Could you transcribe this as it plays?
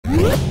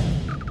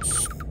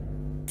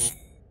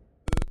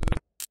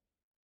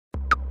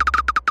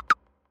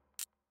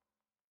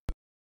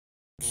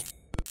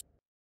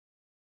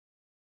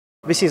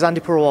This is Andi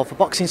Purewal for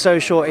Boxing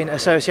Social in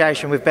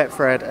association with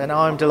Betfred, and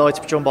I'm delighted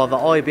to be joined by the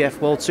IBF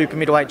World Super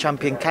Middleweight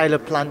Champion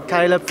Caleb Plant.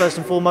 Caleb, first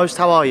and foremost,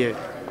 how are you?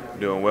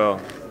 Doing well.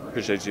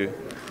 Appreciate you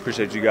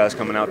guys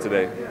coming out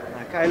today.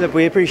 Caleb,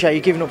 we appreciate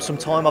you giving up some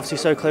time, obviously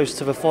so close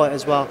to the fight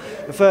as well.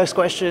 The first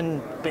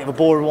question, bit of a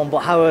boring one, but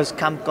how has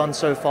camp gone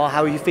so far?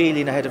 How are you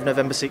feeling ahead of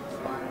November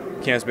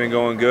 6th? Camp's been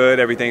going good.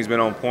 Everything's been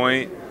on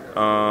point.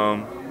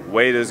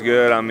 Weight is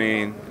good. I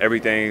mean,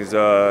 everything's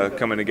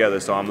coming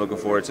together, so I'm looking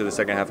forward to the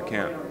second half of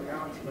camp.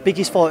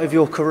 Biggest fight of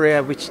your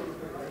career, which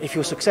if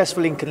you're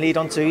successful in can lead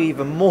on to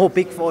even more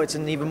big fights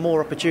and even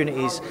more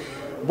opportunities.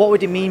 What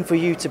would it mean for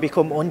you to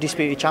become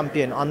Undisputed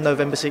Champion on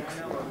November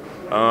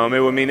 6th?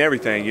 It would mean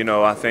everything. You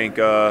know, I think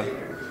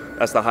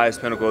that's the highest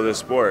pinnacle of this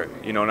sport.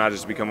 You know, not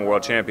just become a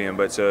world champion,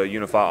 but to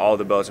unify all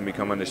the belts and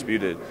become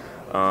undisputed.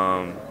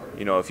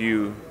 You know, if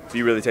you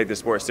really take this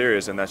sport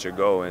serious, and that's your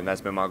goal, and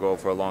that's been my goal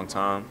for a long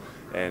time.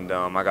 And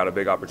I got a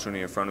big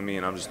opportunity in front of me,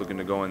 and I'm just looking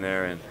to go in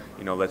there and,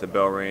 you know, let the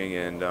bell ring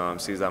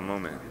and seize that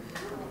moment.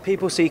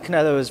 People see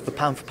Canelo as the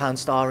pound-for-pound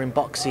star in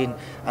boxing,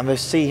 and they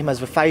see him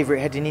as the favourite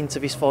heading into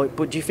this fight.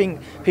 But do you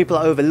think people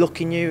are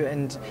overlooking you?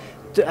 And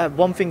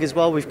one thing as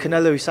well with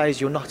Canelo, who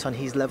says you're not on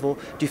his level.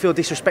 Do you feel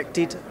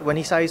disrespected when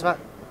he says that?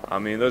 I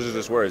mean, those are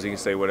just words. He can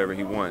say whatever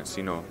he wants,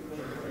 you know.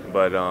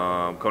 But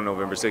come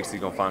November 6th,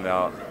 he's gonna find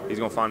out. He's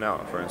gonna find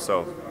out for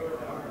himself.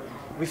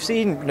 We've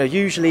seen, you know,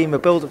 usually in the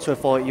build-up to a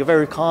fight, you're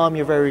very calm,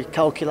 you're very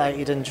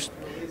calculated, and just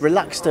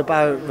relaxed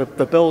about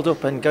the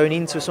build-up and going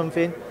into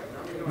something.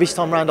 This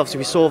time round, obviously,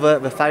 we saw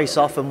the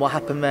face-off and what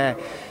happened there.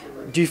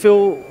 Do you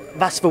feel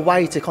that's the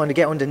way to kind of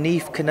get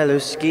underneath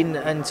Canelo's skin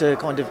and to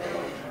kind of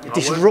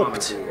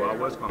disrupt? I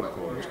was kind of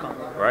cool,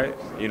 right?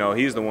 You know,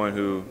 he's the one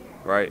who,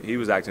 right? He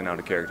was acting out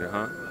of character,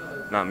 huh?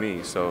 Not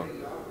me. So,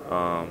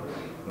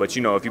 but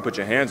you know, if you put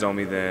your hands on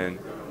me, then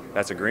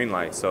that's a green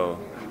light. So,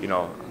 you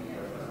know,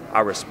 I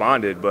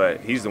responded,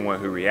 but he's the one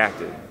who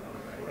reacted,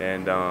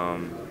 and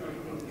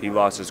he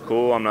lost his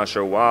cool. I'm not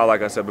sure why.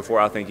 Like I said before,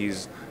 I think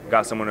he's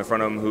got someone in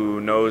front of him who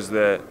knows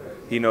that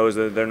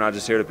they're not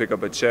just here to pick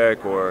up a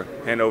check or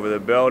hand over the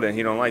belt, and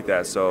he don't like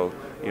that. So,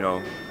 you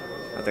know,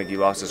 I think he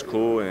lost his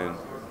cool, and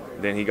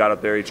then he got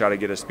up there. He tried to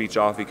get a speech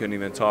off. He couldn't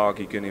even talk.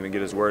 He couldn't even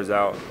get his words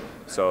out.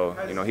 So,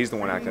 you know, he's the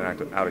one acting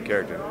out of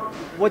character.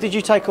 What did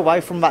you take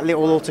away from that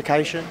little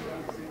altercation?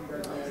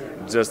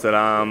 Just that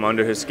I'm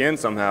under his skin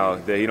somehow,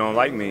 that he don't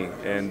like me,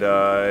 and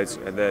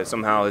that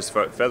somehow his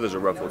feathers are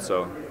ruffled.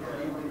 So,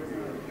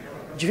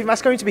 do you think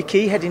that's going to be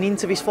key heading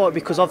into this fight?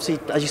 Because obviously,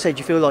 as you said,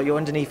 you feel like you're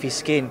underneath his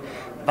skin.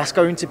 That's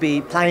going to be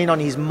playing on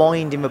his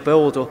mind in the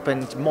build-up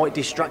and might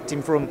distract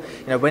him from,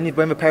 you know, when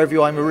the pair of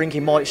you are in the ring,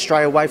 he might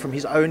stray away from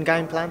his own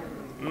game plan.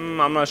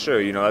 I'm not sure.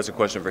 You know, that's a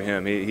question for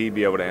him. He'd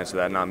be able to answer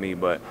that, not me.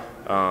 But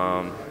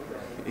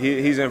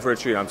he's in for a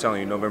treat. I'm telling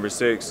you, November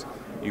 6th,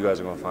 you guys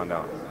are going to find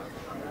out.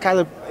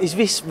 Caleb, is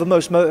this the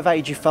most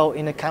motivated you felt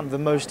in a camp, the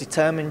most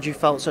determined you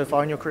felt so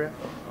far in your career?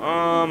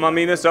 I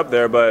mean, it's up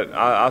there, but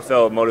I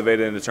felt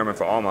motivated and determined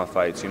for all my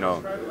fights. You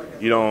know,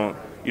 you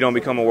don't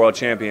become a world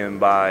champion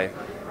by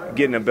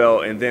getting a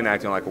belt and then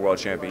acting like a world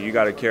champion. You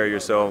got to carry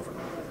yourself,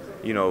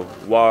 you know,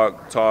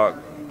 walk, talk,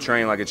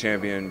 train like a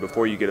champion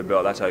before you get a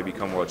belt. That's how you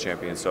become world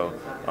champion. So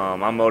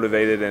I'm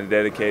motivated and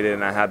dedicated,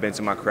 and I have been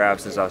to my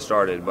craft since I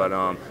started.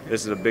 But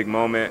this is a big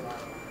moment,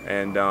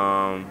 and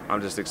I'm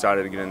just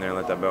excited to get in there and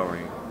let that bell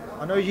ring.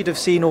 I know you'd have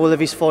seen all of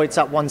his fights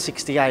at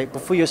 168,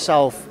 but for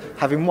yourself,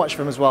 having watched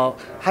them as well,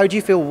 how do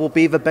you feel will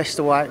be the best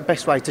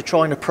way to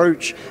try and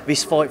approach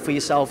this fight for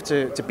yourself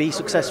to be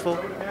successful?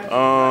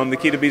 The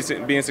key to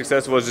being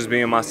successful is just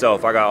being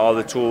myself. I got all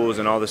the tools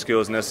and all the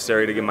skills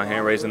necessary to get my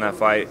hand raised in that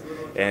fight.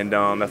 And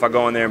if I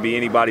go in there and be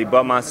anybody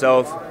but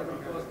myself,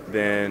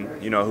 then,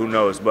 you know, who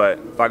knows. But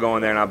if I go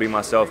in there and I'll be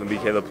myself and be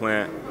Caleb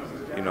Plant,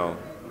 you know,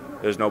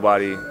 there's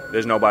nobody at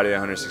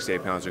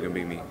 168 pounds who can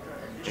beat me.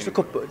 Just a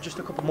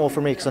couple more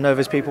from me, because I know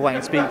there's people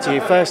waiting to speak to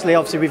you. Firstly,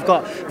 obviously, we've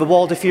got the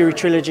Wilder Fury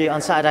trilogy on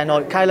Saturday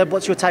night. Caleb,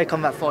 what's your take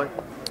on that fight?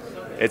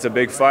 It's a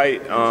big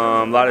fight,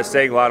 a lot at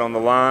stake, a lot on the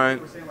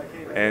line,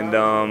 and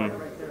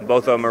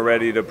both of them are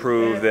ready to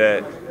prove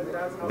that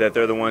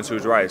they're the ones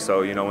who's right.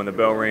 So, you know, when the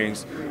bell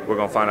rings, we're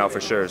going to find out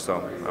for sure. So,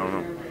 I don't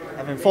know.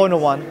 And then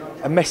final one,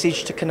 a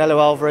message to Canelo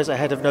Alvarez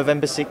ahead of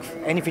November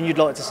 6th. Anything you'd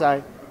like to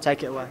say,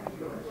 take it away.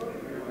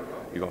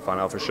 You're going to find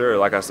out for sure.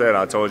 Like I said,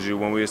 I told you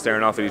when we were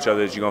staring off at each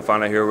other that you're going to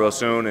find out here real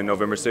soon, and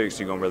November 6th,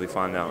 you're going to really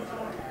find out.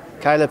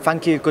 Caleb,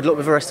 thank you. Good luck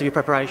with the rest of your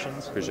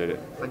preparations. Appreciate it.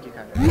 Thank you,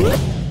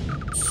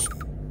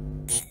 Caleb.